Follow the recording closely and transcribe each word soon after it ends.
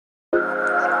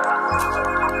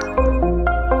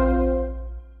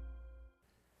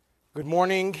Good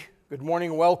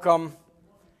morning, welcome.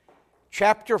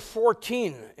 Chapter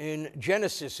 14 in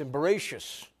Genesis, in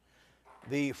Bereshis,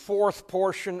 the fourth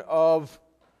portion of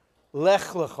Lech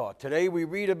Lecha. Today we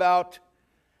read about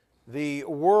the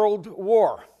World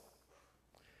War.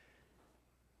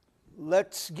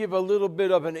 Let's give a little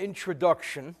bit of an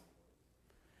introduction.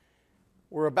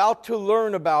 We're about to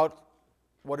learn about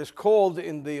what is called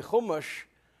in the Chumash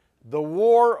the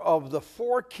War of the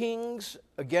Four Kings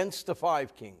against the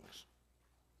Five Kings.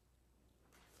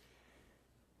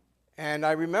 And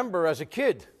I remember as a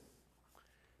kid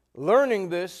learning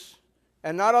this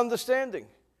and not understanding.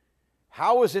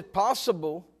 How is it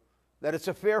possible that it's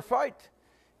a fair fight?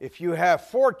 If you have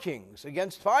four kings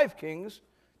against five kings,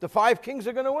 the five kings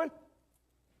are going to win.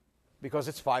 Because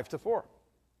it's 5-4.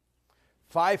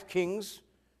 Five kings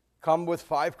come with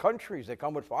five countries. They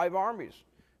come with five armies.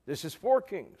 This is four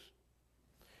kings.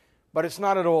 But it's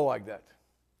not at all like that.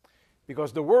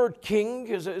 Because the word king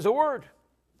is a word.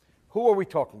 Who are we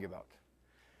talking about?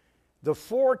 The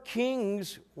four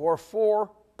kings were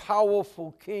four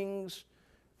powerful kings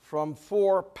from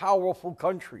four powerful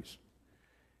countries.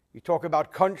 You talk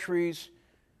about countries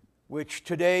which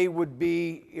today would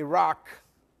be Iraq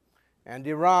and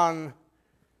Iran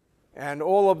and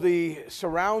all of the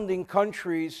surrounding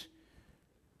countries,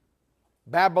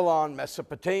 Babylon,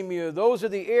 Mesopotamia, those are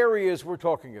the areas we're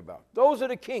talking about. Those are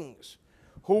the kings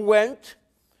who went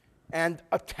and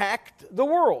attacked the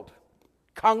world,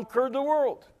 conquered the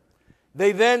world.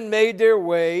 They then made their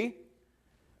way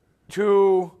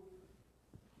to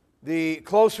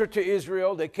closer to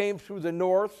Israel. They came through the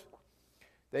north.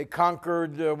 They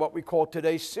conquered what we call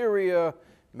today Syria,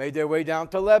 made their way down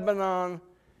to Lebanon,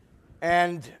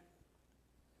 and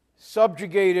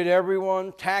subjugated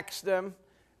everyone, taxed them,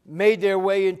 made their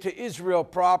way into Israel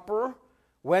proper,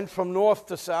 went from north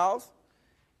to south,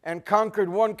 and conquered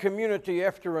one community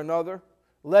after another,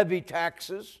 levied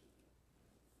taxes.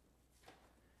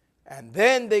 And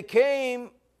then they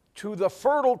came to the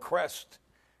Fertile Crest.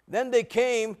 Then they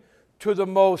came to the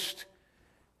most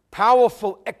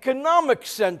powerful economic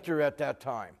center at that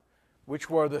time, which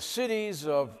were the cities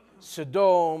of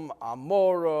Sodom,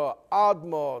 Amorah,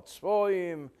 Admah,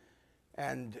 Tzvoim,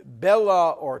 and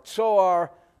Bela or Tzoar.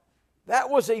 That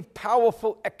was a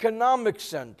powerful economic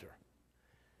center.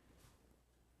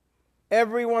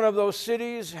 Every one of those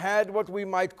cities had what we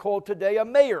might call today a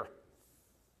mayor.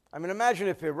 I mean, imagine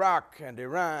if Iraq and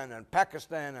Iran and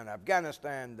Pakistan and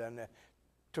Afghanistan and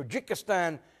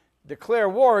Tajikistan declare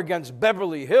war against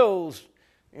Beverly Hills,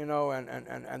 and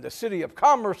the city of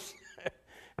commerce,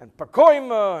 and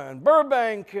Pacoima and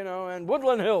Burbank, and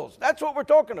Woodland Hills. That's what we're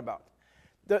talking about.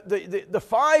 The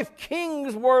five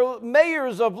kings were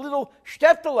mayors of little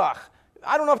shtetelach.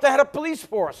 I don't know if they had a police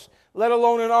force, let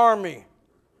alone an army.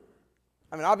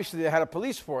 I mean, obviously they had a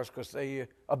police force because they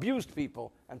abused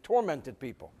people and tormented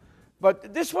people.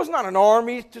 But this was not an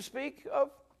army to speak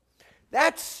of.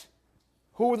 That's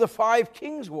who the five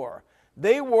kings were.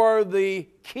 They were the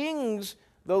kings,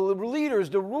 the leaders,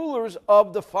 the rulers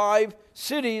of the five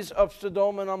cities of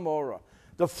Sodom and Amorah.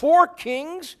 The four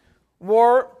kings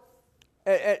were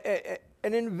an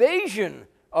invasion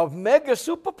of mega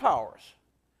superpowers.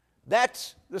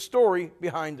 That's the story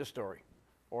behind the story.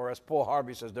 Or as Paul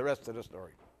Harvey says, the rest of the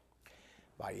story.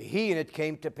 Vayehi, and it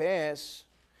came to pass,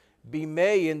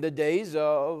 Bimei, in the days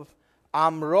of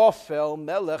Amrophel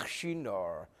melech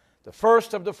Shinar. The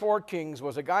first of the four kings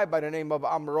was a guy by the name of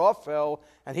Amrophel,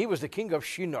 and he was the king of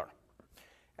Shinar.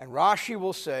 And Rashi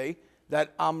will say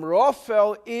that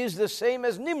Amrophel is the same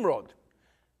as Nimrod.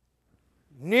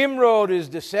 Nimrod is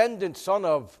descendant, son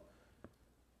of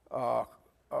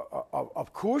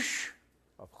Cush,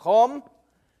 of Chom,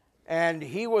 and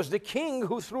he was the king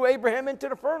who threw Abraham into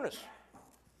the furnace.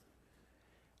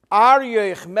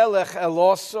 Aryech melech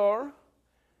Elosar,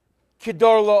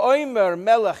 Kedor Laomer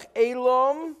melech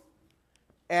Elam,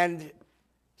 and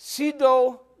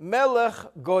Sido melech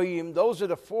Goyim. Those are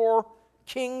the four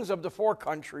kings of the four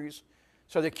countries.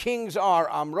 So the kings are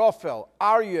Amrophel,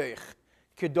 Aryech,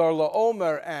 Kedor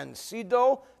Laomer, and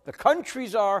Sido. The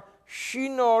countries are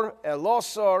Shinar,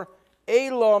 Elosar,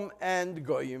 Elam, and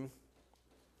Goyim.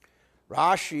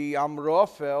 Rashi,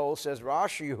 Amrophel, says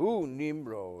Rashi, who?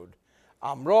 Nimrod.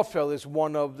 Amrophel is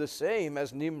one of the same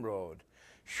as Nimrod.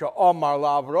 Sha'omar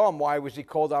Lavram, why was he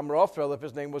called Amrophel if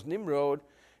his name was Nimrod?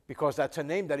 Because that's a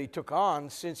name that he took on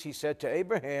since he said to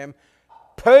Abraham,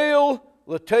 Peil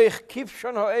l'teich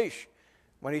kivshan ha'esh.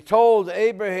 When he told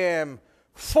Abraham,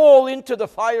 fall into the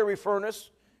fiery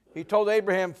furnace, he told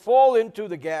Abraham, fall into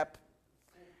the gap.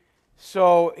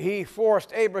 So he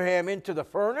forced Abraham into the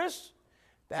furnace.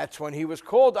 That's when he was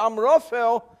called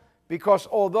Amrophel, because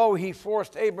although he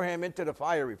forced Abraham into the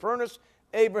fiery furnace,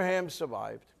 Abraham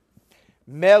survived.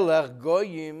 Melech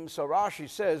Goyim, so Rashi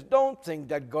says, don't think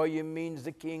that Goyim means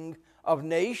the king of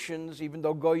nations, even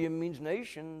though Goyim means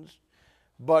nations.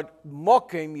 But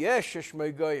Mokim Yeshesh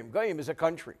Me Goyim. Goyim is a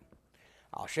country.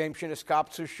 Al Shem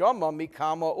Sheniskaptsu Shama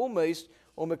Mikama Umeis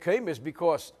Umekemis,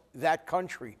 because that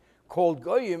country called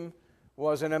Goyim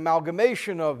was an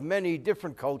amalgamation of many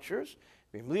different cultures.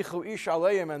 Vimlichu Ish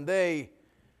Aleim, and they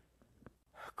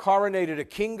coronated a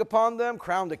king upon them,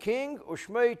 crowned a king.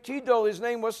 Ushmei Tidol, his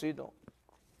name was Sidol.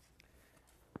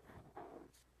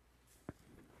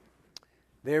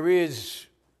 There is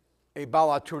a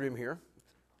Balaturim here.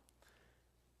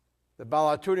 The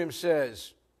Balaturim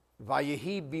says,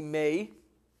 Vayehi Bimei.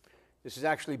 This is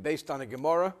actually based on a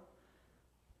Gemara,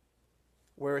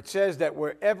 where it says that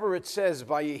wherever it says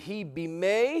Vayehi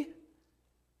Bimei,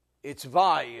 it's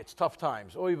Vai, it's tough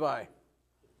times. Oy Vai.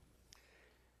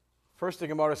 First the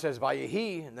Gemara says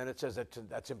Vayehi, and then it says that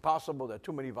that's impossible. There are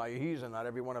too many Vayehis, and not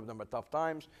every one of them are tough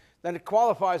times. Then it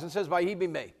qualifies and says Vayehi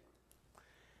Bimei.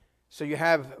 So you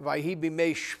have Vayehi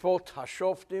Bimei Shvot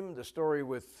Hashoftim, the story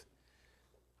with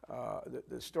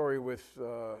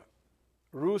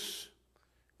Rus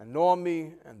and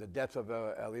Naomi and the death of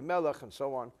Elimelech and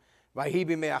so on. Vayehi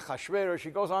Bimei Achashverosh.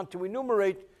 She goes on to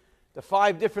enumerate the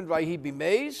 5 different Vayehi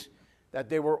Bimeis, that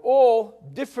they were all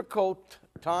difficult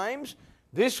times.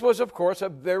 This was, of course, a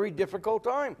very difficult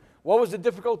time. What was the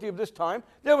difficulty of this time?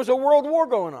 There was a world war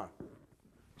going on.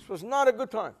 This was not a good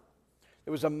time.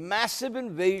 There was a massive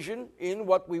invasion in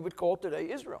what we would call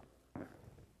today Israel.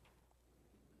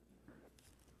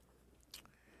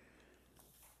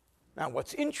 Now,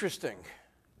 what's interesting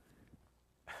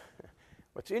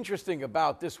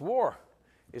about this war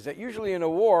is that usually in a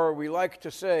war we like to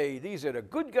say these are the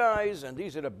good guys and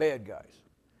these are the bad guys.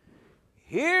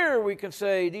 Here we can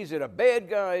say these are the bad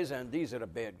guys and these are the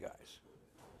bad guys.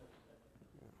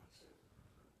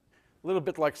 A little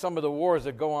bit like some of the wars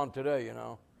that go on today, you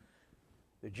know.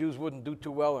 The Jews wouldn't do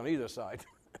too well on either side.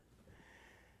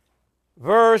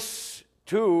 Verse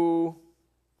 2.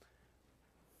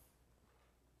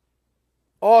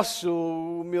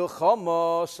 Osu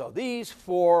milchama. So these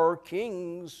 4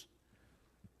 kings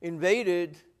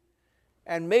invaded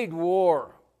and made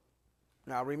war.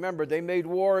 Now remember, they made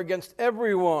war against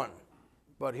everyone.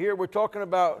 But here we're talking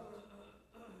about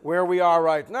where we are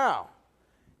right now.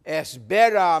 Es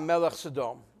Bera melech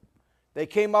Sodom. They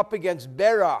came up against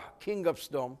Bera, king of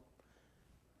Sodom.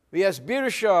 V'es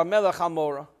Birsha melech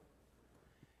Amora.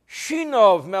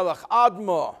 Shinov melech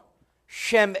Adma.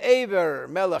 Shem Ever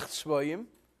melech Tzvoim.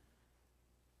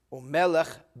 Melech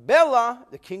Bela,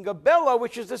 the king of Bela,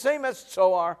 which is the same as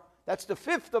Tzoar. That's the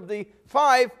 5th of the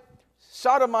 5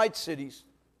 Sodomite cities.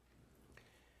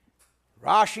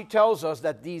 Rashi tells us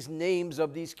that these names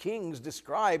of these kings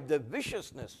describe the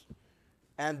viciousness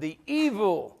and the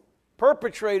evil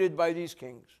perpetrated by these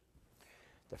kings.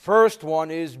 The first one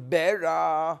is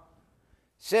Bera.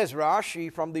 Says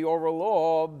Rashi from the oral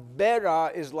law,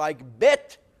 Bera is like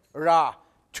Bet Ra,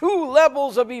 2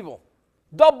 levels of evil,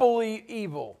 doubly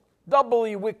evil,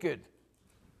 doubly wicked.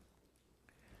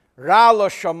 Ra la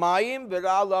shamayim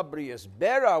v'ra la brias.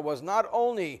 Bera was not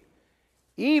only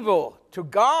evil to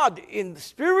God in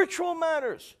spiritual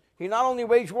matters. He not only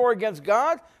waged war against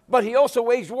God, but he also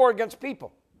waged war against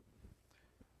people.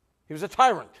 He was a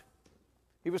tyrant.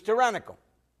 He was tyrannical.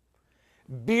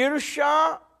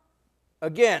 Birsha,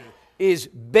 again, is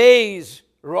Beis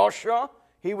Rosha.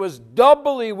 He was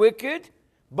doubly wicked,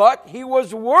 but he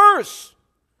was worse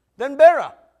than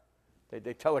Bera.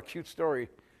 They tell a cute story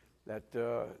that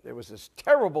there was this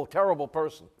terrible, terrible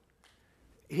person.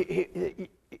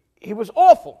 He was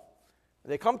awful.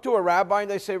 They come to a rabbi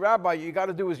and they say, Rabbi, you got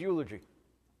to do his eulogy.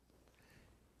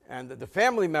 And the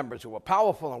family members who were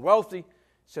powerful and wealthy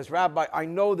says, Rabbi, I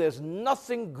know there's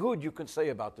nothing good you can say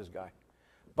about this guy,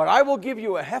 but I will give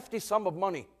you a hefty sum of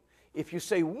money if you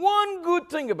say one good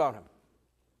thing about him.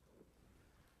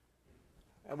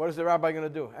 And what is the rabbi going to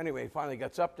do? Anyway, he finally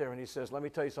gets up there and he says, let me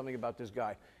tell you something about this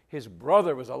guy. His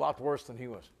brother was a lot worse than he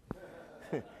was.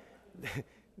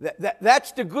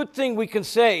 That's the good thing we can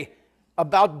say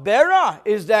about Bera,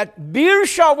 is that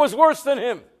Birsha was worse than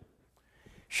him.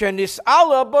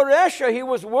 Shenis'ala Baresha, he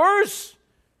was worse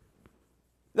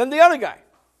than the other guy.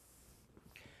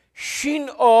 Shin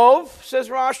Ov, says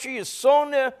Rashi, is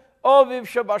Soneh Oviv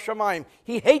Shabashamayim.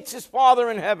 He hates his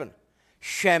father in heaven.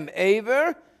 Shem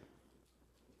Aver,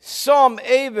 Som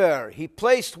Aver, he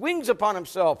placed wings upon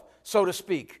himself, so to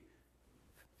speak,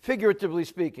 figuratively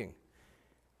speaking.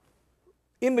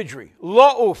 Imagery,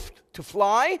 La'uft, to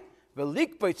fly,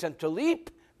 Velikbaitz, and to leap,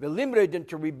 Velimred, and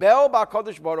to rebel,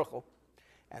 Ba'kadosh Baruch Hu.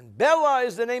 And Bela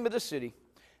is the name of the city.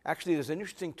 Actually, there's an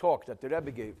interesting talk that the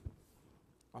Rebbe gave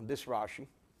on this Rashi.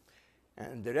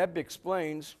 And the Rebbe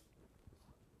explains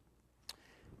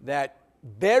that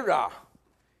Bera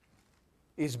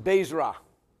is Bezra.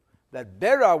 That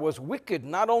Bera was wicked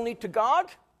not only to God,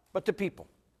 but to people.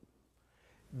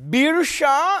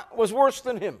 Birsha was worse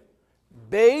than him.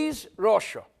 Bez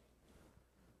Rosha.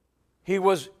 He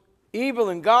was evil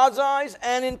in God's eyes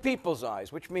and in people's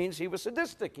eyes, which means he was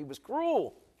sadistic, he was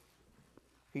cruel.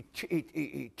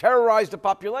 He terrorized the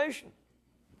population.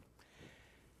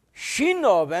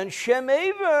 Shinov and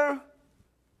Shemever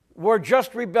were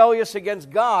just rebellious against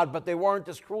God, but they weren't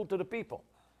as cruel to the people.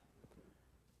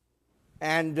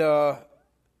 And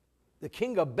the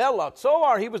king of Bela,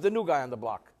 Tzoar, he was the new guy on the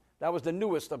block. That was the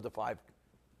newest of the 5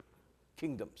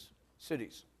 kingdoms,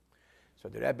 cities. So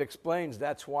the Rebbe explains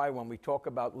that's why when we talk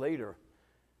about later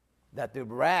that the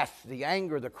wrath, the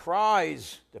anger, the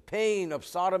cries, the pain of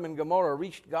Sodom and Gomorrah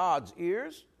reached God's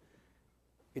ears,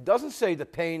 it doesn't say the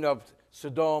pain of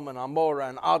Sodom and Amorah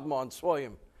and Admah and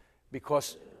Soyim,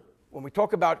 because when we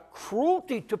talk about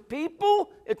cruelty to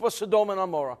people, it was Sodom and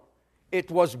Amorrah. It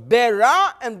was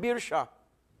Bera and Birsha.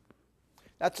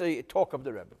 That's a talk of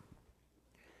the Rebbe.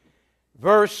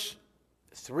 Verse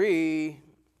 3,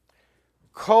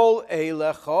 Kol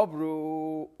Eile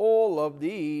Chavru, all of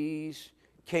these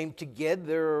came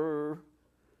together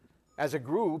as a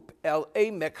group, El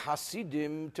Emek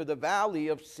Hasidim, to the valley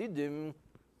of Siddim,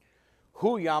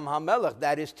 Hu Yam HaMelech,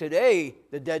 that is today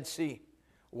the Dead Sea.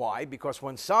 Why? Because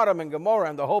when Sodom and Gomorrah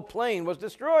and the whole plain was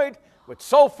destroyed with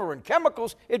sulfur and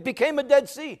chemicals, it became a Dead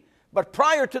Sea. But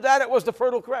prior to that, it was the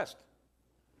Fertile Crest.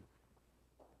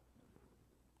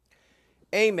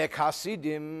 Emek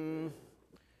Hasidim.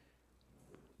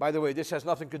 By the way, this has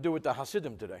nothing to do with the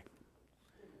Hasidim today.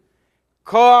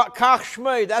 Kach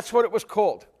Shmei, that's what it was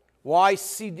called. Why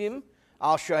Sidim?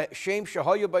 Al Shem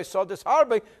Shahoyu by Sadis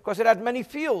Harbe, because it had many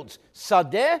fields.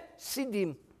 Sadeh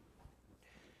Sidim.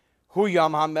 Hu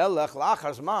Yam HaMelech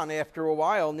Lachar Zman, after a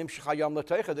while, Nimshach Hayam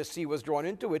L'Teicha, the sea was drawn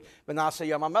into it. V'nasa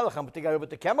Yam HaMelech, and together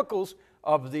with the chemicals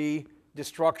of the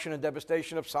destruction and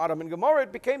devastation of Sodom and Gomorrah,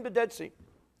 it became the Dead Sea.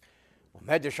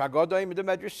 Medrash Agodah, the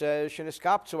Medrash says,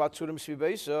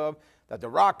 that the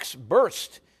rocks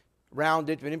burst round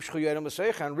it,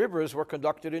 and rivers were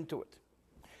conducted into it.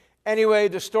 Anyway,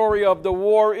 the story of the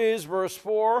war is, verse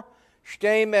 4,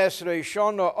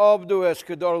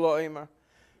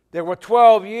 there were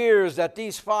 12 years that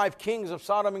these 5 kings of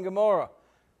Sodom and Gomorrah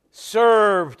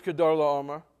served Kedar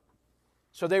La'omer.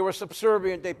 So they were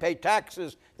subservient, they paid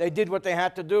taxes, they did what they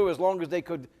had to do as long as they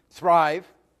could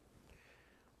thrive.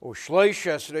 But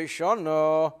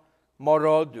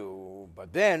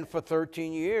then for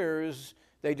 13 years,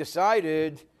 they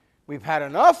decided, we've had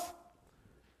enough.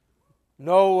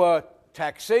 No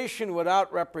taxation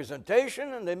without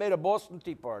representation, and they made a Boston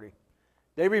Tea Party.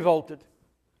 They revolted.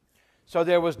 So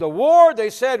there was the war. They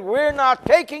said, we're not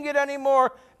taking it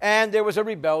anymore, and there was a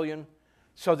rebellion.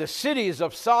 So the cities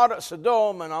of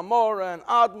Sodom and Amorah and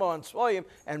Admah and Soyim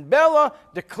and Bela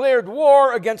declared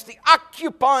war against the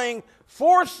occupying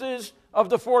forces of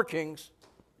the 4 kings.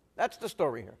 That's the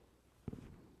story here.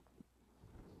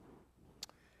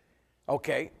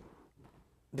 Okay.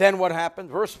 Then what happened?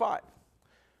 Verse 5.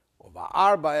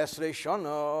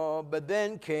 But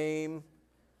then came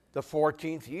the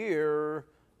 14th year.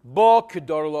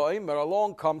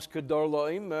 Along comes Kedar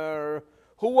La'omer,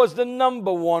 who was the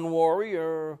number 1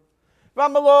 warrior,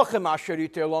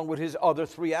 along with his other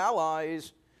 3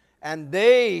 allies, and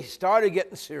they started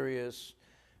getting serious.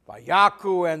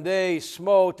 Vayaku, and they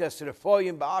smote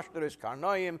Esrefoyim, Ba'ashtaris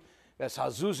Karnoyim,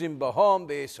 Eshazuzim Bahom,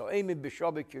 Be'esoemim,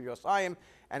 B'shobek Kiryosayim.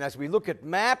 And as we look at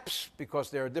maps, because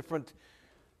there are different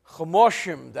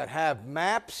Chumoshim that have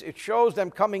maps, it shows them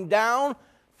coming down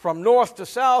from north to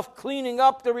south, cleaning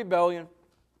up the rebellion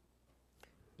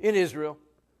in Israel,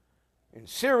 in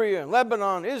Syria, in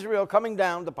Lebanon, Israel, coming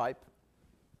down the pipe.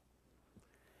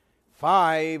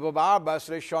 5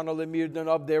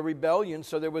 of their rebellion,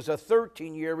 so there was a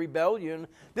 13-year rebellion.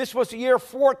 This was the year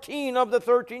 14 of the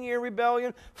 13-year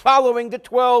rebellion, following the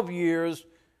 12 years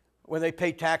when they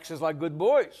paid taxes like good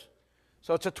boys.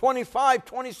 So it's a 25,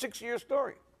 26-year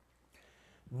story.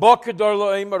 But Kedar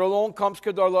La'omer, along comes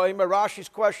Kedar La'omer. Rashi's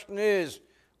question is,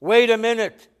 wait a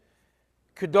minute.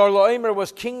 Kedar La'omer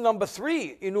was king number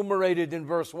 3 enumerated in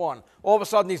verse 1. All of a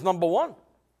sudden he's number 1.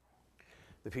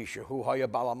 The Pishahu Haya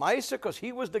Balamaisa, because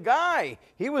he was the guy.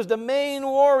 He was the main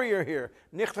warrior here.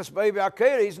 Nichtas Baby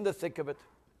Akeda, he's in the thick of it.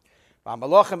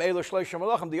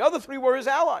 The other 3 were his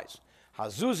allies.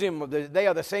 Hazuzim, they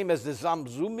are the same as the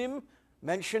Zamzumim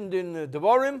mentioned in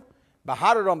Devarim.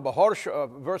 Bahararam Bahor,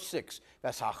 verse 6.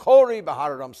 That's Hachori,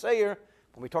 Bahararam Seir.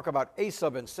 When we talk about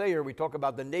Esav and Seir, we talk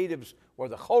about the natives or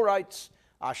the Chorites,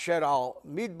 Asher al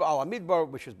Midbar,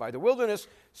 which is by the wilderness.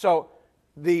 So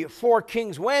the 4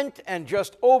 kings went and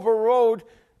just overrode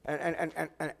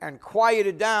and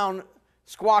quieted down,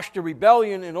 squashed the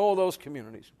rebellion in all those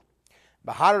communities.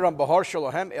 Bahararam Bahar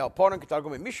Shalohem El Poran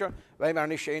Kitagum Mishar Vaimar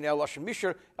Nishain El Lashim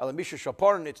Mishar El Mishar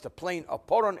Shaporan. It's the plain of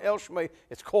Poran El Shmei.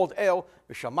 It's called El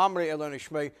Vishal Mamre Elon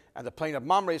Shmei, and the plain of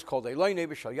Mamre is called Eloine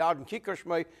Vishal Yad and Kikar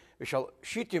Shmei Vishal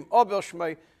Shitim Ovel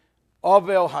Shmei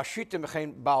Ovel Hashitim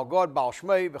V'chein Baal God Baal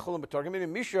Shmei V'chulim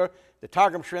B'Targumim Mishar. The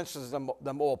Targum translates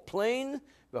them all plain.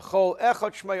 V'chol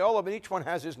Echad Shmei Olav, and each one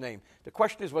has his name. The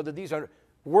question is whether these are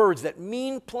words that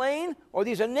mean plain or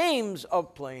these are names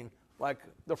of plain, like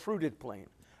the fruited plain.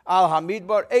 Al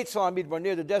Hamidbar, Eitzel Hamidbar,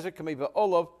 near the desert, Kameva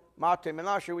Olav, Mate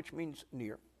Menashe, which means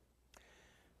near.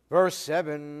 Verse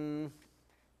 7.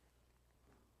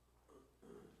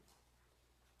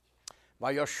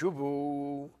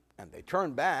 Vayashuvu, and they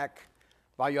turned back.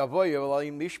 Vayavoyu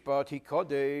Ein Mishpat, he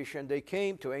Kodesh, and they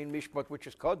came to Ein Mishpat, which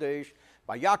is Kodesh.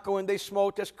 Vayako, and they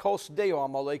smote as Kos Deo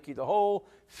Amaleki, the whole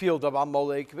field of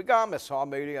Amalek. V'gam es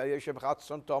Ha'ameri Ayeshev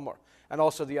Chatzon Tomer. And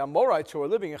also the Amorites who are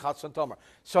living in Chatzon Tomer.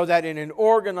 So that in an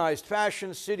organized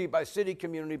fashion, city by city,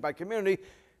 community by community,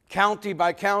 county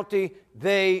by county,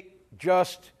 they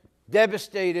just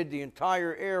devastated the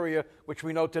entire area, which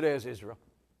we know today as Israel.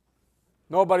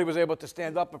 Nobody was able to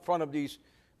stand up in front of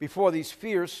before these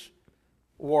fierce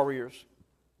warriors.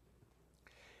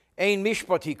 Ein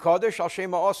Mishpat hi Kodesh al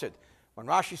Shema Osid. When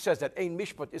Rashi says that Ein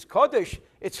Mishpat is Kodesh,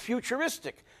 it's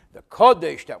futuristic. The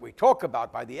Kodesh that we talk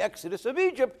about by the Exodus of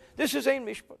Egypt, this is Ein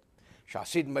Mishpat.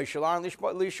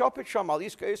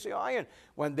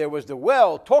 When there was the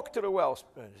well, talk to the well,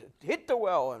 hit the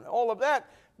well, and all of that,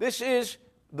 this is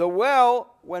the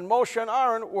well when Moshe and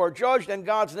Aaron were judged and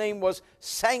God's name was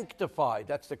sanctified.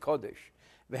 That's the Kodesh.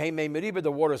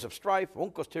 The waters of strife, a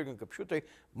place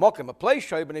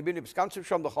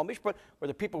where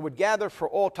the people would gather for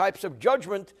all types of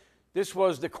judgment. This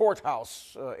was the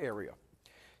courthouse area.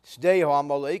 What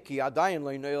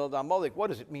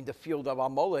does it mean, the field of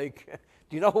Amalek?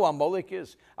 Do you know who Amalek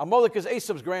is? Amalek is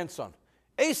Esav's grandson.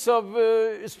 Esav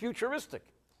is futuristic.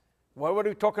 What are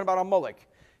we talking about Amalek?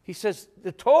 He says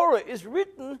the Torah is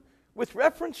written with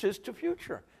references to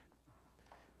future.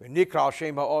 It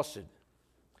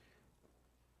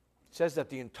says that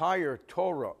the entire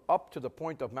Torah up to the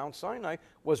point of Mount Sinai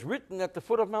was written at the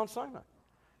foot of Mount Sinai.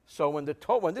 So when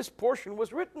this portion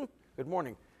was written, good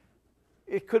morning,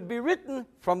 it could be written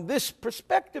from this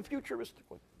perspective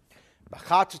futuristically.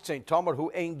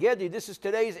 This is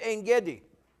today's Ein Gedi,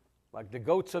 like the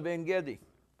goats of Ein Gedi.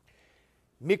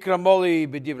 It's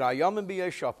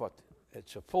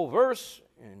a full verse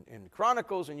in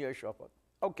Chronicles and Yeshaphat.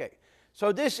 Okay,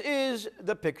 so this is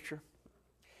the picture.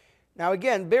 Now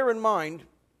again, bear in mind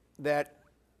that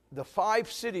the 5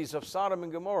 cities of Sodom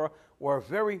and Gomorrah were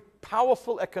very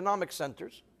powerful economic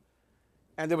centers,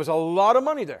 and there was a lot of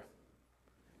money there.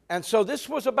 And so this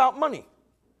was about money.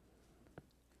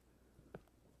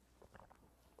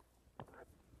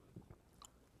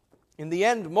 In the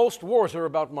end, most wars are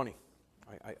about money.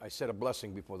 I said a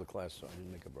blessing before the class, so I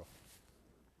didn't make a bracha.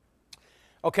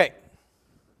 Okay.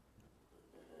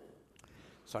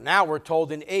 So now we're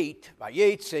told in 8,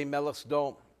 Vayetze Melech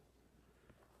Sdom.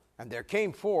 And there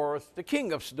came forth the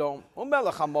king of Sdom,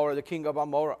 Umelech Amorah, the king of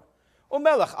Amorah,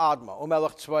 Umelech Adma,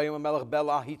 Umelech Tzvayim, Umelech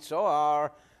Bela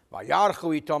Hitzoar,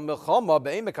 Vayarchu itom milchama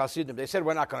be'emek hasidim. They said,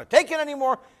 we're not going to take it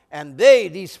anymore. And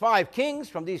these 5 kings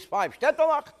from these 5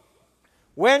 shtetolach,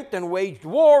 went and waged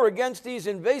war against these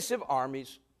invasive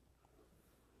armies.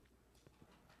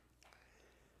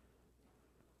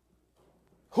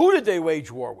 Who did they wage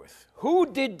war with? Who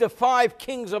did the 5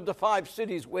 kings of the 5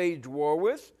 cities wage war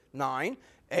with? 9.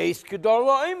 Eis Kedar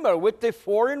La'omer, with the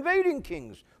 4 invading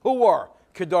kings. Who were?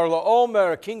 Kedar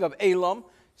La'omer, king of Elam,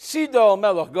 Sidon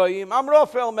Melech Goyim,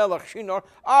 Amraphel Melech Shinar,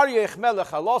 Aryech Melech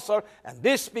Halosar, and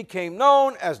this became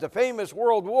known as the famous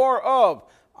world war of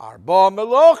Arba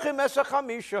Melochim Esach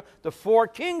Hamisha, the 4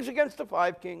 kings against the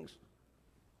 5 kings.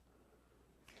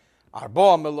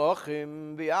 Arba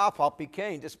Melochim v'af al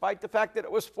pikein, despite the fact that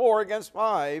it was 4 against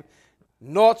 5,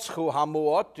 Notzchu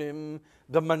Hamuotim,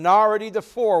 the minority, the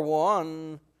 4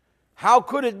 won. How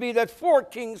could it be that 4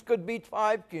 kings could beat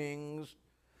 5 kings?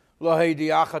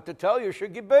 To tell you,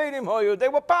 they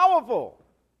were powerful.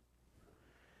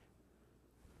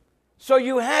 So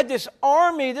you had this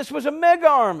army, this was a mega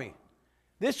army.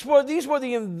 These were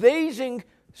the invading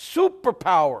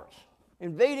superpowers.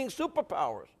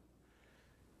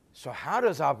 So how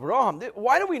does Abraham,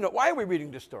 why are we reading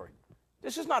this story?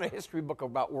 This is not a history book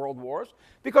about world wars,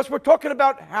 because we're talking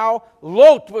about how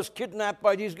Lot was kidnapped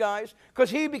by these guys, because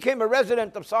he became a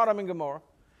resident of Sodom and Gomorrah.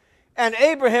 And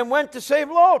Abraham went to save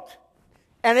Lot.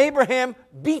 And Abraham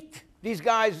beat these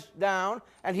guys down,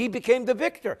 and he became the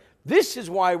victor. This is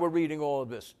why we're reading all of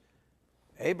this.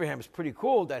 Abraham is pretty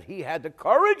cool that he had the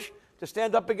courage to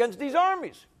stand up against these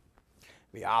armies.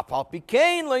 Abraham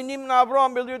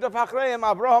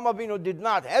Avinu did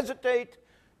not hesitate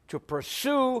to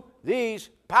pursue these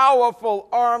powerful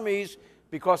armies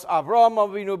because Abraham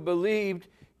Avinu believed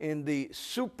in the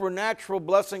supernatural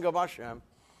blessing of Hashem.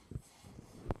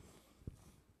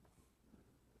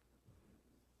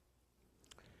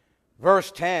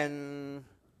 Verse 10,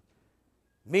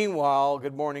 meanwhile,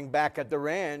 good morning, back at the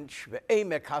ranch,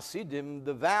 Emek Hasidim,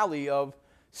 the valley of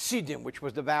Sidim, which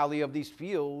was the valley of these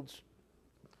fields,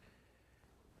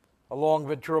 along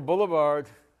Ventura Boulevard,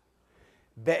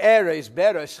 Be'eres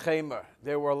Chemer.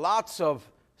 There were lots of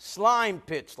slime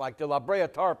pits, like the La Brea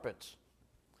tar pits.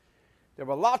 There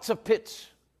were lots of pits.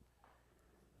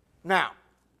 Now,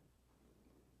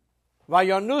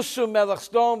 Vayanusu Melech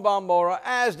Sdom v'Amorah,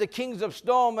 as the kings of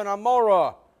Sdom and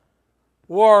Amorah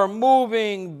were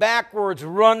moving backwards,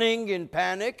 running in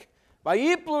panic,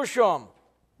 Vayiplu Shom,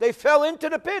 they fell into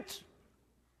the pits.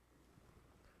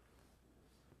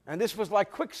 And this was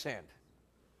like quicksand.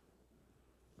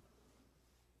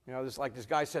 You know, this like this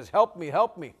guy says, help me,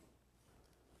 help me.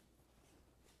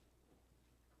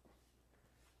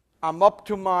 I'm up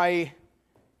to my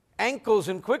ankles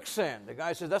in quicksand. The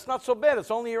guy says, that's not so bad, it's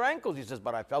only your ankles. He says,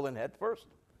 but I fell in head first.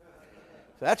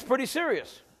 So that's pretty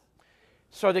serious.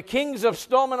 So the kings of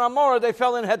Sodom and Amorah, they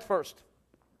fell in head first.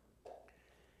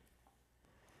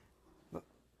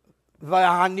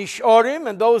 Vahanishorim,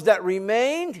 and those that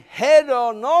remained,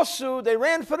 Heda Nosu, they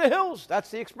ran for the hills. That's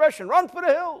the expression, run for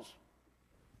the hills.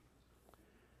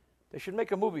 They should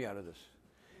make a movie out of this.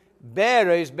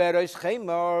 Be'eres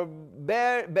Chemer,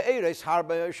 Be'eres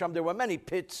Harbe Sham, there were many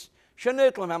pits,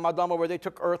 Shenitlam Hamadama, where they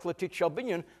took earth, Latit Shel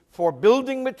Binyan, for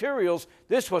building materials.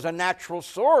 This was a natural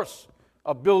source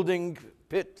of building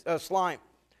pit slime.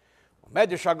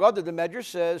 Medrash Haggadah, the Medrash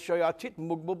says, Shoyatit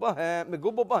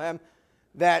Mugubal Bahem,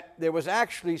 that there was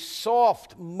actually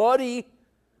soft, muddy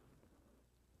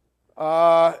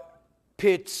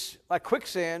pits, like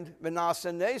quicksand, and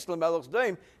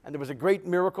there was a great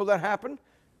miracle that happened,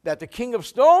 that the king of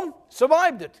Sodom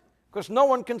survived it, because no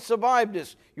one can survive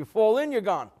this. You fall in, you're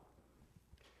gone.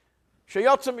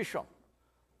 Sheyatza Misham.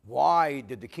 Why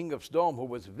did the king of Sodom, who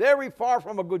was very far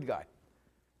from a good guy,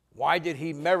 why did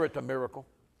he merit a miracle?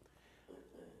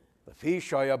 Because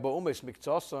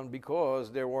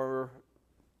there were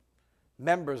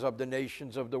members of the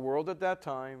nations of the world at that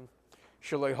time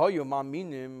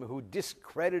who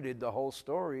discredited the whole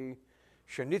story.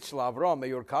 The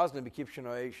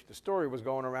story was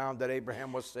going around that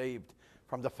Abraham was saved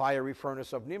from the fiery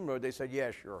furnace of Nimrod. They said,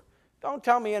 yeah, sure. Don't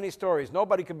tell me any stories.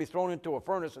 Nobody can be thrown into a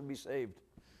furnace and be saved.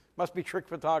 Must be trick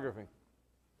photography.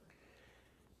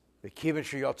 When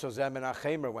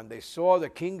they saw the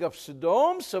king of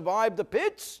Sodom survive the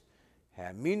pits,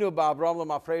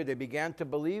 they began to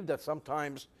believe that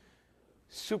sometimes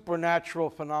supernatural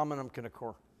phenomenon can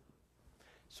occur.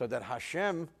 So that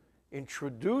Hashem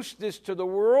introduced this to the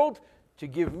world to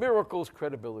give miracles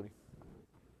credibility.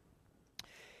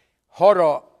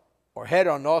 Hora, or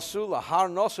Hera Nosu, Lahar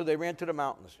Nosu, they ran to the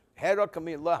mountains. Hera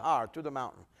Kami Lahar, to the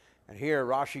mountain. And here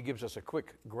Rashi gives us a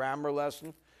quick grammar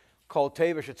lesson. Kol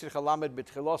Teva shetzircha lamed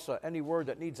b'tchilosa, any word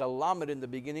that needs a lamed in the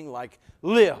beginning, like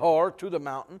lihor, to the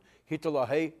mountain,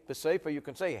 hitalahe b'seifa, you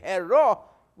can say hera,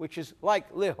 which is like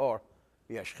lihor.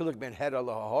 Yesh chiluk ben hera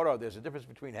lahora, there's a difference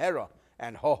between hera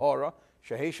and hohora.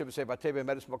 Shehesha b'seifa teva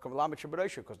medis mokam lamed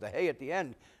shabaresha, because the hey at the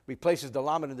end replaces the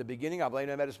lamed in the beginning.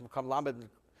 Avleina medis mokam lamed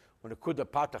when it could the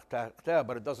patach teh,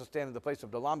 but it doesn't stand in the place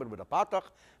of the lamed with a patach.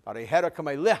 But a hera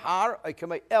kamei lihar, a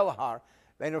kamei elhar.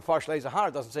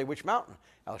 It doesn't say which mountain.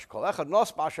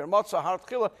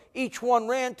 Each one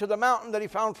ran to the mountain that he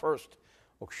found first.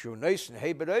 When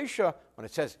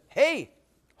it says, hey,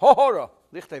 it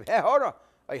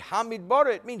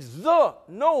means the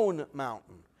known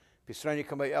mountain.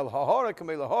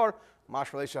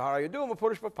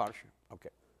 Okay.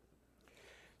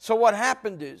 So what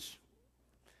happened is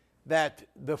that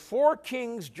the four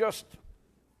kings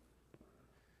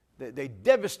they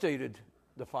devastated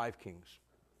the five kings.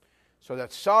 So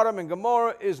that Sodom and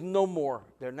Gomorrah is no more.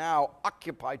 They're now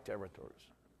occupied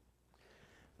territories.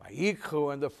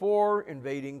 Vayikhu, and the four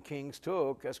invading kings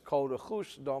took, as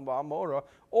Kodechush, Sodom Amorah,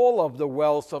 all of the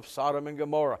wealth of Sodom and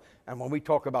Gomorrah. And when we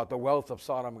talk about the wealth of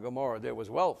Sodom and Gomorrah, there was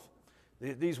wealth.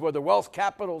 These were the wealth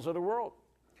capitals of the world.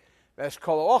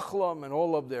 Eskol Ochlam and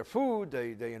all of their food.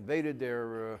 They invaded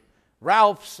their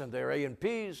Ralphs and their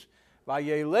A&Ps.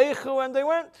 Vayelechu, and they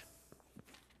went.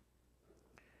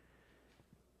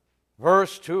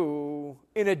 Verse 2,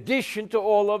 in addition to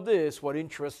all of this, what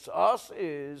interests us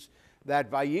is that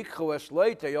Vayikhu es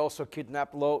Lot, they also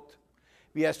kidnapped Lot.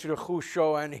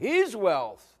 V'yesrechusho, and his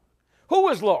wealth. Who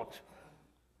is Lot?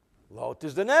 Lot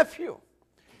is the nephew.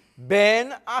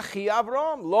 Ben Achi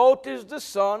Avram. Lot is the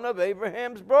son of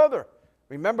Abraham's brother.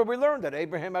 Remember, we learned that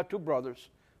Abraham had two brothers.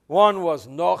 One was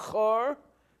Nochor,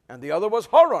 and the other was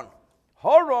Haran.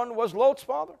 Haran was Lot's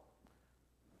father.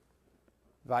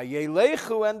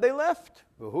 Vayelechu, and they left.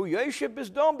 V'hu yeshib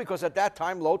b'Sdom, because at that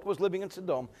time Lot was living in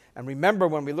Sodom. And remember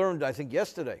when we learned, I think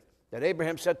yesterday, that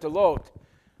Abraham said to Lot,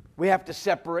 we have to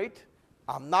separate.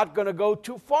 I'm not going to go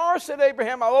too far, said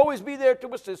Abraham. I'll always be there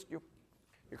to assist you.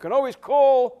 You can always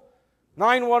call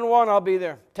 911, I'll be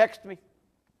there. Text me.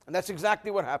 And that's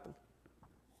exactly what happened.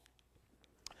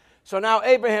 So now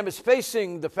Abraham is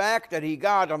facing the fact that he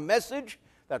got a message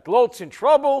that Lot's in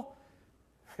trouble.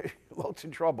 Lot's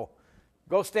in trouble.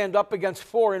 Go stand up against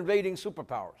 4 invading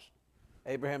superpowers.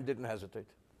 Abraham didn't hesitate.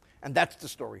 And that's the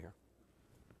story here.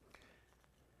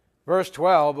 Verse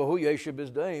 12, V'hu yeshib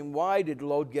b'Sdom. Why did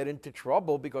Lot get into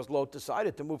trouble? Because Lot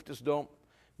decided to move to Sodom.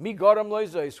 Mi garam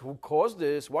loizais. Who caused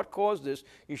this? What caused this?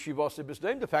 Yeshivasi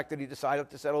b'Sdom. The fact that he decided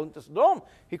to settle into Sodom.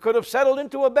 He could have settled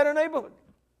into a better neighborhood.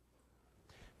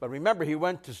 But remember, he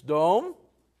went to Sodom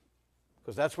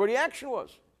because that's where the action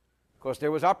was. Because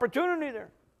there was opportunity there.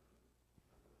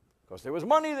 Because there was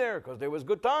money there. Because there was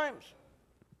good times.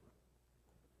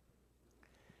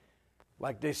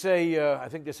 Like they say, I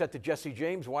think they said to Jesse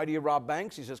James, why do you rob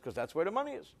banks? He says, because that's where the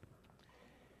money is.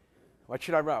 What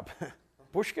should I rob?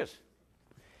 Pushkas.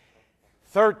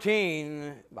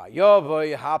 13,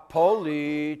 Vayavoy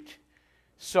hapolit.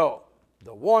 So,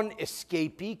 the one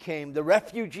escapee came, the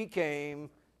refugee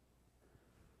came.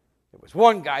 There was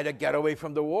one guy that got away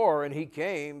from the war, and he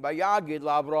came, Vayagid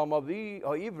la'Avraham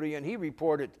ha'Ivri, and he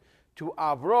reported to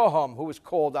Avraham, who was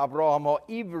called Avraham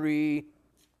ha'Ivri.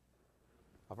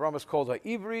 Avraham is called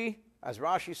ha'Ivri, as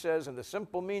Rashi says, in the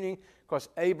simple meaning, because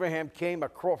Abraham came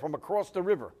from across the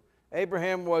river.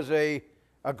 Abraham was a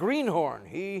greenhorn.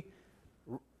 He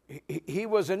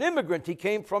was an immigrant. He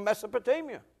came from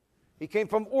Mesopotamia. He came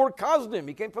from Ur-Kasdim.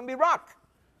 He came from Iraq.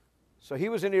 So he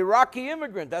was an Iraqi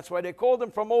immigrant. That's why they called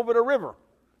him from over the river.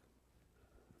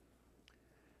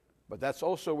 But that's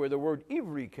also where the word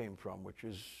Ivri came from, which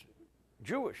is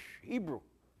Jewish, Hebrew.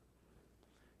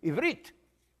 Ivrit.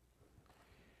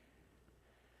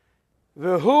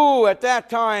 Who at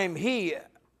that time, he,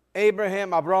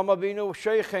 Abraham, Avraham Avinu,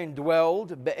 Sheichen,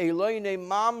 dwelled be'eloine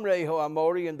Mamre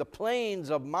ho'amori, in the plains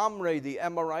of Mamre the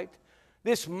Amorite.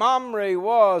 This Mamre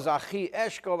was Achi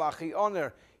Eshkol, Achi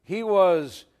Oner. He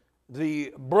was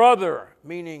the brother,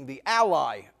 meaning the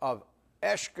ally of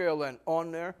Eshkol and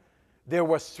Oner. There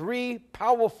were 3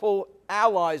 powerful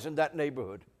allies in that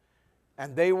neighborhood.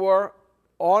 And they were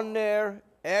Oner,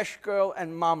 Eshkol,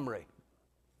 and Mamre.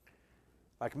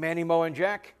 Like Manny, Mo, and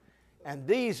Jack. And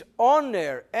these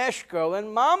Oner, Eshkol,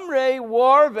 and Mamre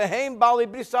were Vehem Bali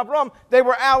Bris Avram. They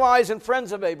were allies and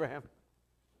friends of Abraham.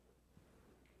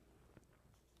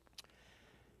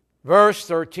 Verse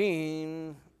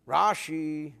 13,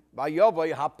 Rashi,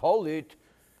 Vayavoy hapolit.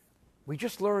 We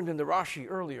just learned in the Rashi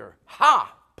earlier,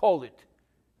 ha-polit.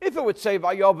 If it would say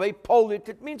Vayavoy polit,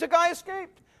 it means a guy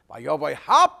escaped. Vayavoy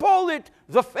hapolit,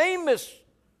 the famous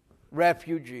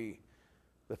refugee.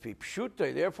 The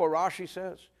Pipshute, therefore Rashi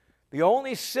says, the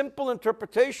only simple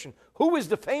interpretation, who is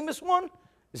the famous one?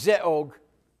 Og.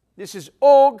 This is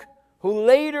Og, who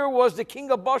later was the king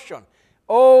of Bashan.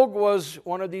 Og was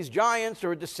one of these giants,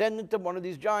 or a descendant of one of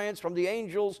these giants from the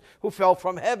angels who fell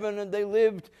from heaven, and they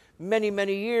lived many,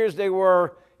 many years. They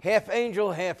were half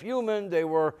angel, half human. They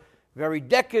were very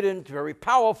decadent, very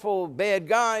powerful, bad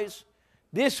guys.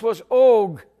 This was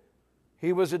Og.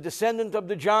 He was a descendant of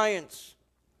the giants,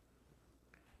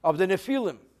 of the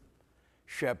Nephilim.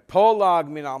 Shepolag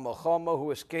min al-Melchama,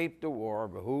 who escaped the war.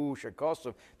 V'hu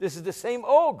shekosov. This is the same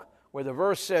Og, where the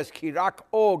verse says, Kirak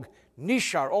Og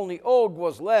Nishar, only Og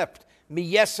was left,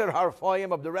 Miyeser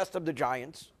Harfoyim, of the rest of the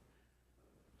giants.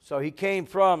 So he came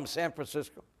from San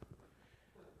Francisco.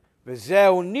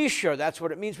 V'zeu Nishar, that's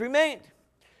what it means, remained.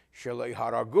 Shelei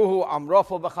haraguhu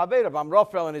Amrofel v'chaverav.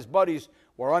 Amrofel and his buddies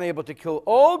were unable to kill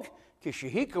Og,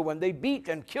 Kishihika, when they beat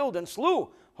and killed and slew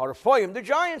Harfoyim, the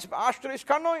giants, v'ashtres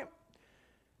karnoyim.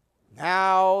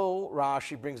 Now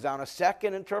Rashi brings down a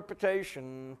second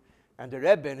interpretation. And the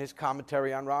Rebbe, in his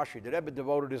commentary on Rashi, the Rebbe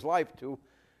devoted his life to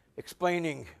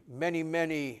explaining many,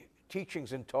 many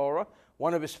teachings in Torah.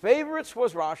 One of his favorites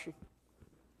was Rashi.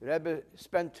 The Rebbe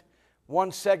spent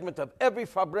one segment of every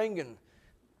Farbrengen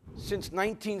since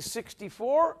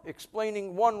 1964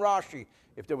 explaining one Rashi.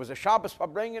 If there was a Shabbos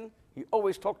Farbrengen, he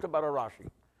always talked about a Rashi.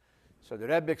 So the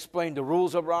Rebbe explained the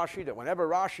rules of Rashi, that whenever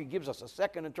Rashi gives us a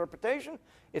second interpretation,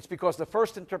 it's because the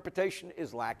first interpretation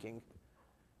is lacking.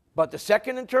 But the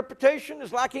second interpretation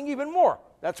is lacking even more.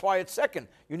 That's why it's second.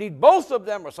 You need both of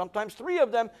them, or sometimes three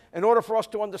of them, in order for us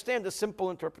to understand the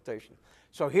simple interpretation.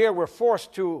 So here we're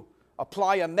forced to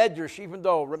apply a medrash, even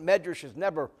though medrash is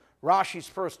never Rashi's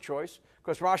first choice,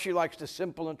 because Rashi likes the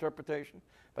simple interpretation.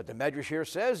 But the medrash here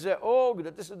says that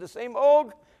this is the same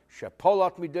Og,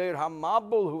 shepolat mideir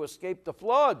hamabul, who escaped the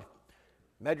flood.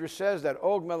 Medrash says that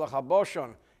Og melech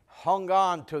haboshan hung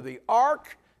on to the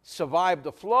ark, survived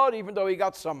the flood, even though he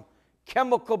got some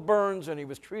chemical burns and he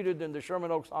was treated in the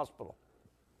Sherman Oaks Hospital.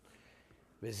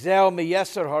 V'zeh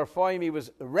meyeser harfoim, he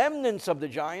was remnants of the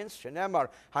giants. Shenemar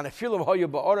hanefilim hoyu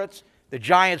ba'oretz, the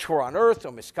giants were on earth.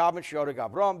 Umiskaben sheoreg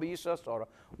Avram b'yisas Torah.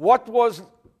 What was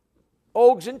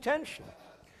Og's intention?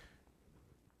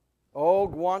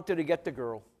 Og wanted to get the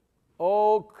girl.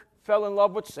 Og fell in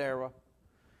love with Sarah.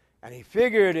 And he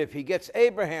figured if he gets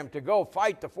Abraham to go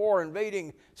fight the four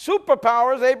invading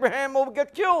superpowers, Abraham will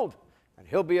get killed. And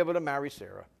he'll be able to marry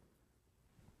Sarah.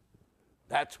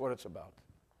 That's what it's about.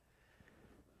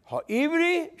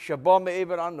 Ha'ivri shabam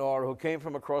me'ever anor, who came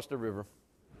from across the river.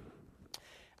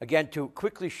 Again, to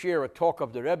quickly share a talk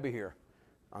of the Rebbe here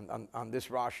on this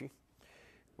Rashi,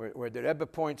 where the Rebbe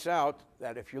points out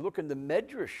that if you look in the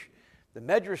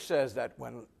Medrash says that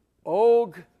when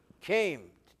Og came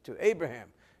to Abraham,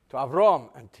 to Avram,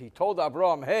 and he told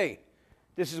Avram, hey,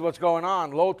 this is what's going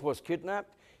on. Lot was kidnapped.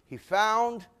 He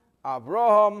found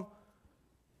Avraham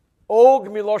Og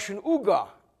miloshin uga.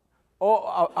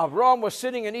 Avram was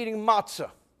sitting and eating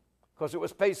matzah because it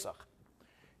was Pesach.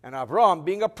 And Avram,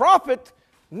 being a prophet,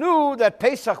 knew that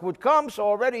Pesach would come, so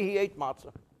already he ate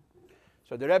matzah.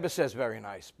 So the Rebbe says, very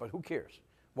nice, but who cares?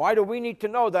 Why do we need to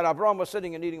know that Avram was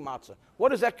sitting and eating matzah? What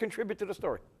does that contribute to the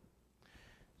story?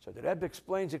 So the Rebbe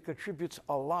explains it contributes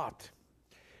a lot,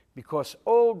 because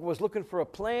Og was looking for a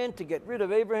plan to get rid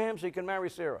of Abraham so he can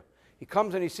marry Sarah. He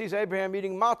comes and he sees Abraham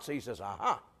eating matzah. He says,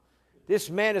 aha,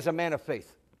 this man is a man of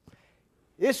faith.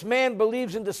 This man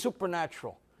believes in the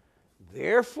supernatural.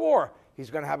 Therefore,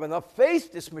 he's going to have enough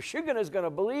faith, this Meshigan is going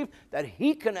to believe that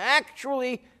he can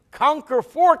actually conquer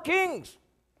 4 kings.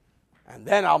 And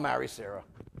then I'll marry Sarah.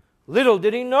 Little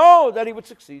did he know that he would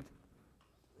succeed.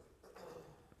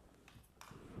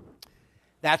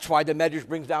 That's why the Medrash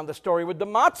brings down the story with the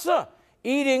matzah.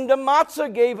 Eating the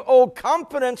matzah gave Og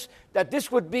confidence that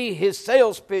this would be his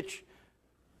sales pitch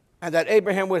and that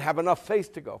Abraham would have enough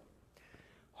faith to go.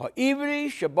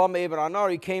 Ha'ivri shabam ever anar,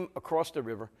 he came across the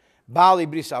river. Bali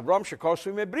bris Avram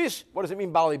shekorsu me bris. What does it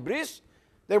mean, Bali bris?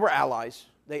 They were allies.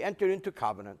 They entered into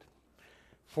covenant.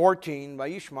 14,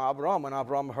 Vayishma Avram, when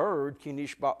Avram heard ki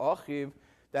nishba achiv,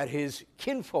 that his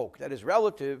kinfolk, that his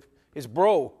relative, his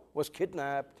bro, was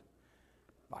kidnapped.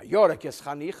 Vayorek es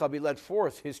chanicha, he led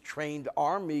forth his trained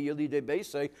army, yelidei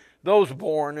beisei, those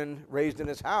born and raised in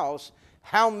his house.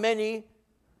 How many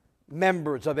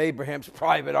members of Abraham's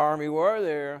private army were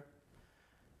there?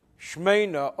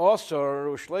 Shmeina osar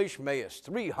ushleish meis,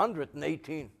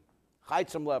 318.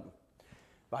 Chaitzim leben.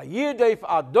 Vayidef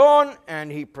Adon, and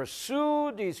he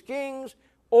pursued these kings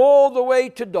all the way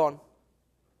to Don.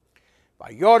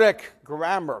 Vayorek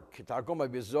grammar, kitargoma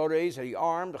bizores, he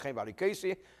armed, v'chein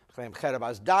varikesi, v'chein cherev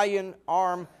azdayin,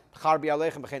 arm, charbi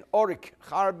alechem, v'chein orik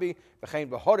charbi, v'chein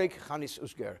v'horik chanis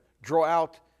usger. Draw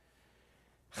out.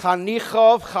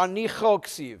 Chanichov, chanicho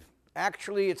ksiv.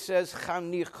 Actually, it says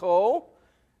chanicho,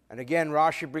 and again,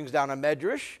 Rashi brings down a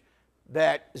medrash,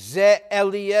 that ze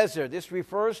Eliezer, this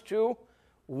refers to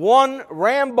one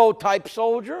Rambo-type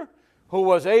soldier who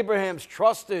was Abraham's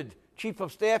trusted chief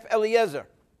of staff, Eliezer.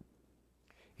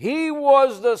 He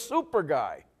was the super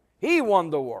guy. He won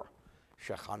the war.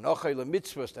 Shechanochei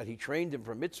lemitzvahs, that he trained him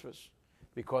for mitzvahs,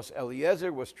 because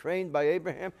Eliezer was trained by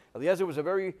Abraham. Eliezer was a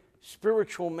very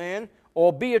spiritual man,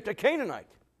 albeit a Canaanite.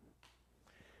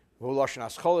 The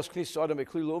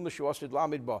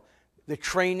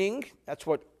training, that's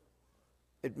what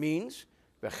it means.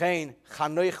 V'chein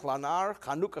chanoich lanar,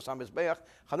 chanukas hamizbeach,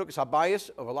 chanukas habayis,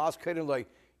 of Allah's keren loy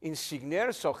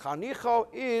insigner. So chanicho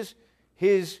is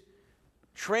his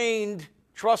trained,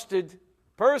 trusted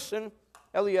person,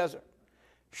 Eliezer.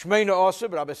 Shmeina also,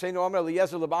 but Rabbi Seinu Omer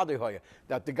Eliezer lebadei hoya.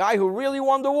 That the guy who really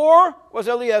won the war was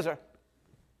Eliezer.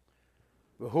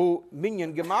 Who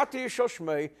minyan gematria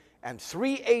shoshmei, and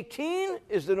 318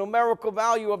 is the numerical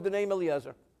value of the name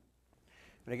Eliezer.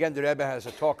 And again, the Rebbe has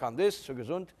a talk on this, so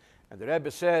gesund. And the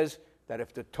Rebbe says that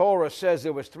if the Torah says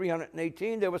there was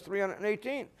 318, there was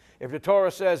 318. If the Torah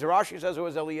says, Rashi says it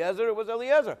was Eliezer, it was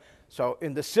Eliezer. So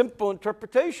in the simple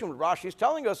interpretation, what Rashi is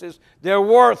telling us is there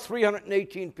were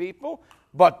 318 people,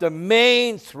 but the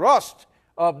main thrust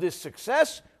of this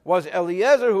success was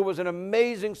Eliezer, who was an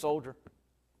amazing soldier.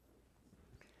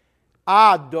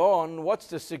 Dawn, what's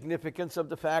the significance of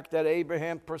the fact that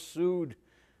Abraham pursued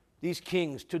these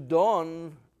kings? To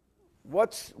dawn,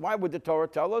 why would the Torah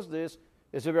tell us this?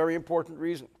 Is a very important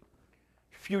reason.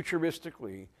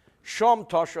 Futuristically, Shom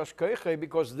Tashash Keiche,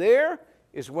 because there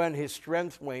is when his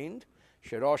strength waned.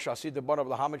 Sherosh Asid the of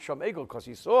Lahamid Shom Egel, because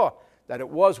he saw that it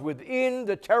was within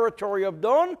the territory of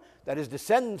Don that his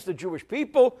descendants, the Jewish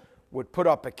people, would put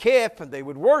up a calf and they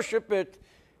would worship it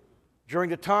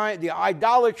during the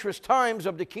idolatrous times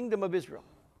of the kingdom of Israel.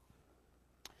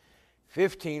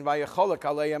 15, Vayacholak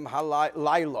Aleim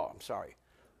Halayla,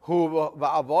 who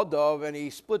va'avodov, and he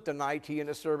split the night, he and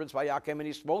his servants, vayakem, and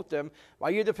he smote them,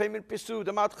 vayidafim and pisu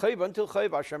them out chayva until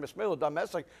chayva Hashem esmelu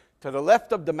Damascus, to the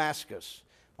left of Damascus.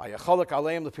 Vayacholak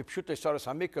aleim lefipshutei saras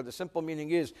hamikra. The simple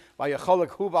meaning is vayacholak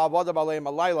hu va'avodov aleim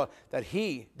alayla, that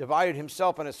he divided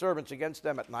himself and his servants against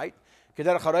them at night.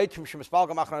 Kederach haraytim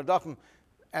shemispalgam achanadachim,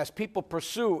 as people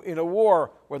pursue in a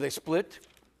war where they split.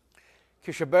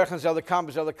 Kishaberchen zelikan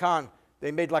b'zelikan,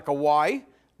 they made like a Y.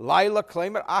 Laila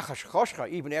claimer achash choshcha,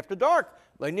 even after dark.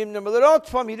 He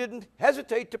didn't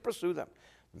hesitate to pursue them.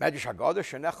 The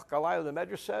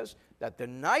Medrash says that the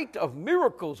night of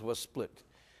miracles was split.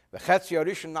 The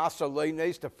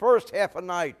first half a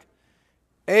night,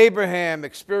 Abraham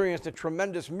experienced a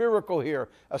tremendous miracle here,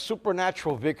 a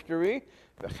supernatural victory.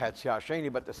 But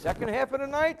the second half of the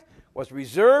night was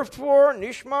reserved for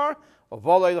Nishmar.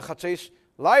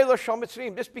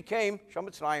 This became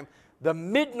the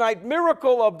midnight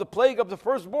miracle of the plague of the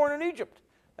firstborn in Egypt.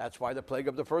 That's why the plague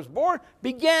of the firstborn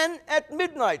began at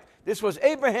midnight. This was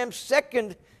Abraham's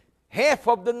second half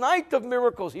of the night of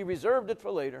miracles. He reserved it for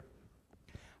later.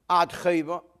 Ad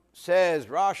Chayva, says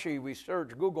Rashi, we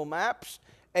search Google Maps,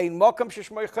 Ein Mokam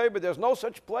Sheshmei Chayva, there's no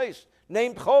such place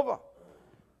named Chova.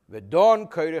 V'don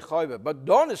Kaireh Chayva, but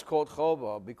Don is called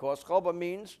Chova because Chova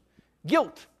means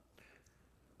guilt.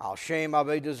 Al Shem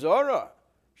Avei Zora,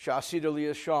 Shasid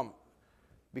Eliyasham,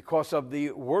 because of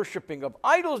the worshiping of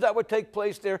idols that would take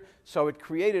place there. So it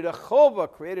created a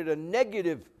chova, created a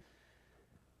negative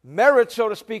merit, so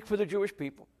to speak, for the Jewish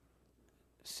people.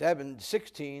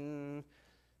 16.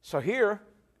 So here,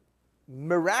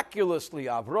 miraculously,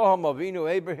 Avraham Avinu,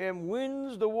 Abraham,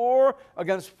 wins the war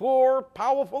against 4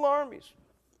 powerful armies.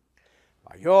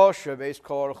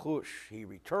 He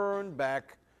returned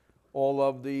back all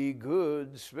of the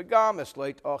goods,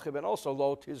 and also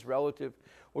Lot, his relative,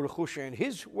 and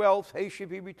his wealth, he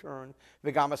returned.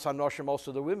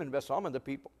 Also the women, and the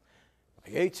people.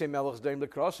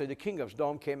 The king of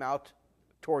Sodom came out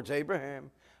towards Abraham.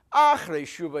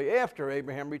 After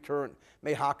Abraham returned,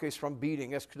 Mehakis from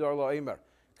beating, as Kedar La'imer,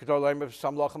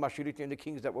 and the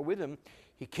kings that were with him,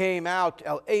 he came out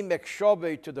El Emek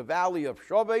Shoveh, to the valley of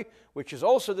Shoveh, which is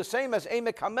also the same as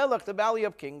Emek HaMelech, the valley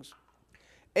of kings.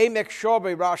 Emek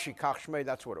Shoveh Rashi Kachshmei,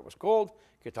 that's what it was called.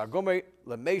 Ketargome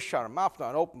Lemeshar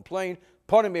Mafna, an open plain.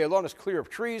 Ponim Elon is clear of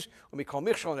trees. When we call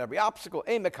Michshol on every obstacle.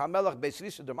 Emek HaMelech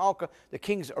Beisris Demalka, the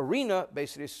king's arena,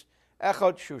 Beisris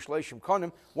Echad Shushleishim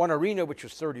Konim, one arena which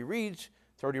was 30 reeds,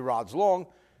 30 rods long.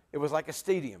 It was like a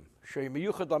stadium.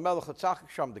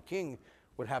 The king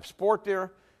would have sport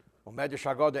there. What is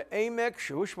Emek?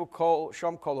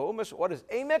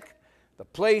 The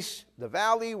place, the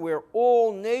valley where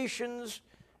all nations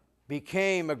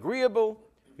became agreeable.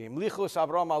 They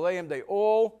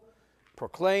all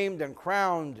proclaimed and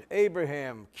crowned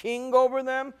Abraham king over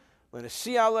them, as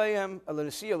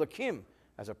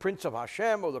a prince of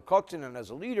Hashem or the Kotzin, and as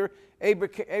a leader.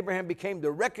 Abraham became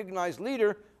the recognized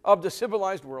leader of the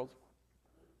civilized world.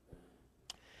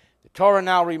 The Torah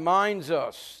now reminds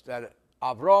us that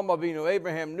Avraham Avinu,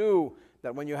 Abraham, knew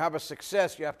that when you have a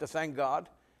success, you have to thank God.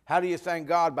 How do you thank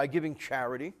God? By giving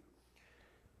charity.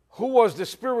 Who was the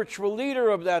spiritual leader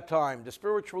of that time? The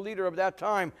spiritual leader of that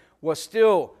time was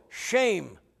still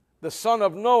Shem, the son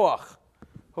of Noah,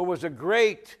 who was a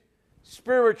great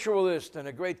spiritualist and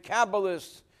a great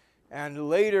Kabbalist. And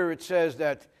later it says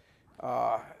that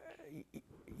Yitzchak,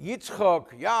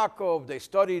 Yaakov, they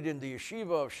studied in the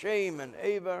yeshiva of Shem and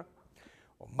Ever.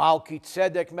 Malki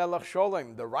Tzedek Melech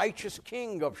Sholem, the righteous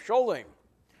king of Sholem.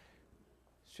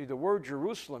 See, the word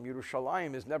Jerusalem,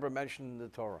 Yerushalayim, is never mentioned in the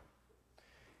Torah.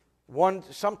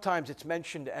 Sometimes it's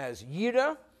mentioned as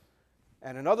Yira,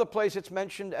 and another place it's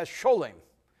mentioned as Sholem.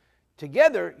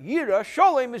 Together, Yira,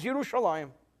 Sholem is Yerushalayim.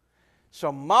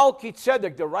 So Malki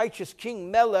Tzedek, the righteous king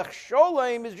Melech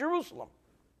Sholem, is Jerusalem.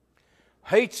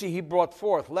 Haitzi, he brought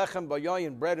forth lechem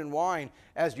bayayin, bread and wine,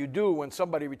 as you do when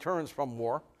somebody returns from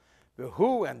war.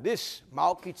 Who and this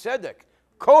Malki Tzedek,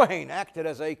 Kohen, acted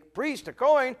as a priest, a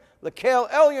Kohen, lekel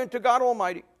elyon, to God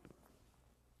Almighty.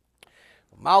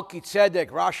 Malki Tzedek,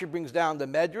 Rashi brings down the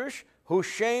Medrash,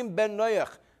 Hushem ben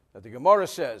Noach, that the Gemara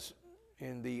says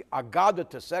in the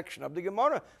Agadata section of the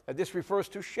Gemara, that this refers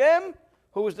to Shem,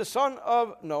 who is the son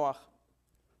of Noach.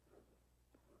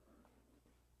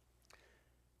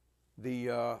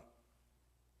 The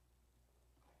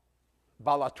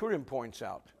Balaturim points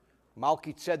out,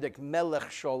 Malki Tzedek Melech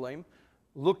Sholem.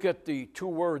 Look at the two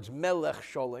words, Melech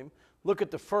Sholem. Look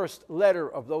at the first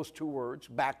letter of those two words,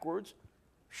 backwards,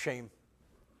 Shem.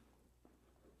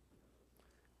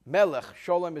 Melech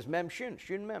Sholem is Mem Shin.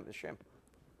 Shin Mem is Shem.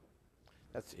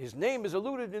 His name is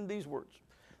alluded in these words.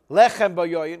 Lechem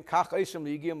bayoyin, kach esim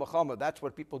liyigia machama. That's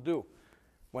what people do.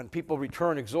 When people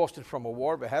return exhausted from a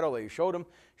war, Beherale, he showed him,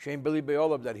 Shem Bili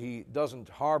Be'olav, that he doesn't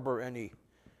harbor any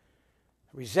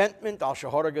resentment, Al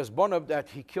Shaharagas Bonav, that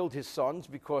he killed his sons,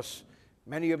 because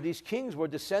many of these kings were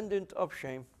descendant of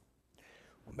Shem.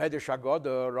 Medrash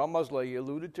Haggadah, Ramazlai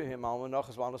alluded to him, Al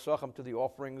Menachas V'Anasachim, to the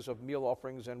offerings of meal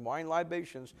offerings and wine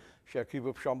libations,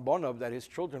 Shekivuv Sham Bonav, that his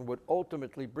children would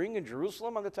ultimately bring in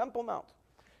Jerusalem on the Temple Mount,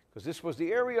 because this was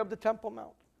the area of the Temple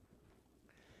Mount.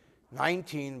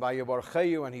 19, by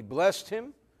Yavarcheyu, and he blessed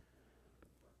him.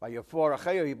 By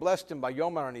Yavarcheyu, he blessed him by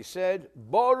Yomar, and he said,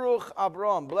 Baruch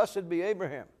Avram, blessed be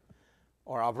Abraham.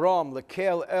 Or Avram,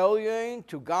 Lekel Elyon,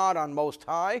 to God on Most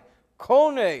High.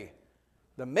 Kone,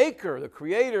 the maker, the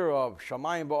creator of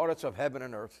Shamayim Ba'aretz, of heaven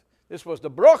and earth. This was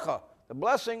the bracha, the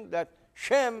blessing that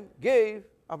Shem gave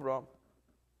Avram.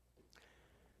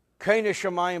 Kene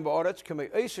Shamayim Ba'aretz, Keme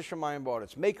Eisa Shamayim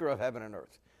Ba'aretz, maker of heaven and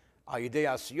earth. Ayidei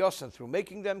Asiyos, and through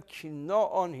making them,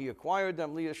 Kinoon, he acquired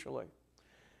them, Liyah Shalei.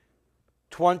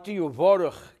 20,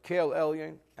 Uvorach Kel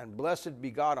Elyon, and blessed be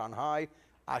God on high,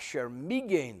 Asher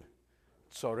Migain,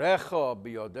 Tzorecha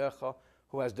Biyodecha,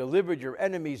 who has delivered your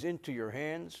enemies into your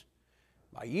hands.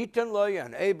 Vayitan Loi,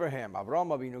 and Abraham, Avram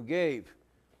Avinu gave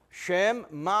Shem,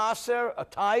 Maaser, a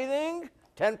tithing,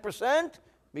 10%,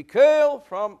 Mikael,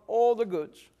 from all the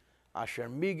goods. Asher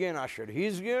Migain, Asher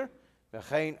Hizgir,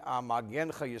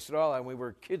 and we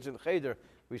were kids in Cheder.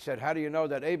 We said, how do you know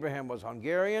that Abraham was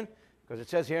Hungarian? Because it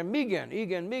says here, Migan,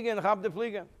 Chab de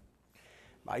Fliegen.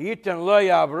 Mayitan Lo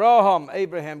Avraham,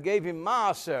 Abraham gave him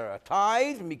Maaser, a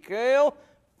tithe, Mikael,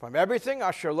 from everything,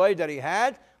 Asher Lo, that he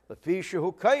had,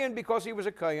 Lefishahu Kayan, because he was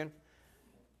a Kayan.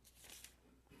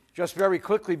 Just very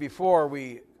quickly before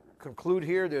we conclude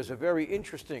here, there's a very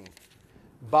interesting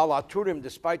Balaturim,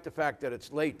 despite the fact that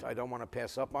it's late, I don't want to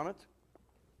pass up on it.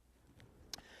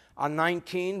 On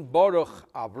 19,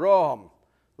 Baruch Avraham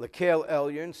Lekel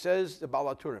Elyon, says the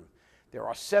Balaturim. There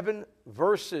are 7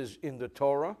 verses in the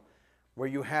Torah where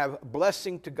you have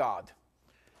blessing to God.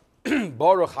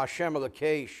 Baruch Hashem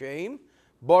Elokei Shem,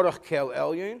 Baruch Kel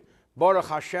Elyon, Baruch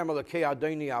Hashem Elokei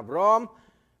Adoni Avraham,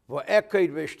 V'eked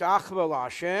v'shtachva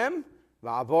l'Hashem,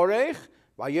 v'avorech,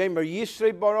 v'yemer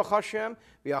Yisrei Baruch Hashem,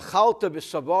 v'yachalta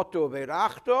v'savato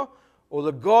v'erachta,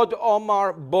 u'legod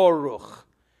Omar Baruch.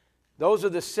 Those are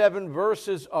the 7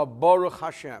 verses of Baruch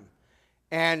Hashem.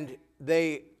 And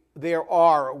there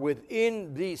are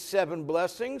within these 7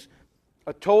 blessings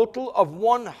a total of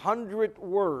 100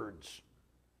 words,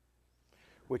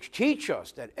 which teach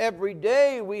us that every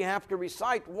day we have to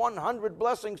recite 100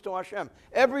 blessings to Hashem.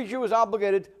 Every Jew is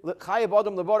obligated,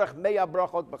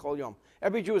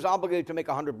 every Jew is obligated to make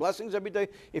 100 blessings every day.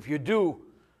 If you do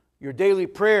your daily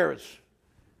prayers,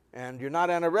 and you're not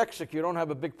anorexic, you don't have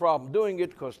a big problem doing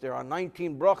it, because there are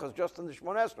 19 brachas just in the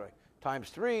Shemona Esrei, times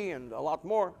 3 and a lot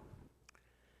more.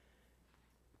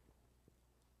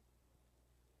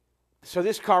 So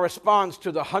this corresponds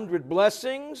to the 100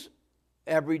 blessings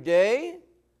every day,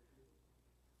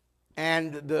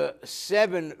 and the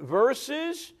 7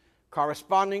 verses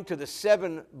corresponding to the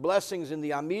 7 blessings in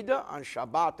the Amidah on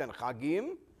Shabbat and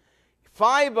Chagim.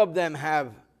 5 of them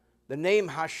have the name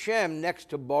Hashem next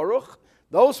to Baruch.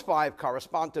 Those 5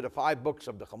 correspond to the 5 books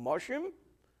of the Chumoshim,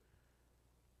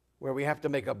 where we have to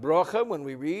make a bracha when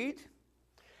we read.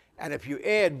 And if you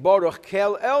add Baruch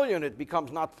Kel Elyon, it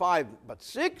becomes not 5 but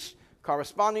 6,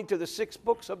 corresponding to the 6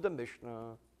 books of the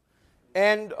Mishnah.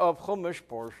 End of Chumash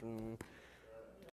portion.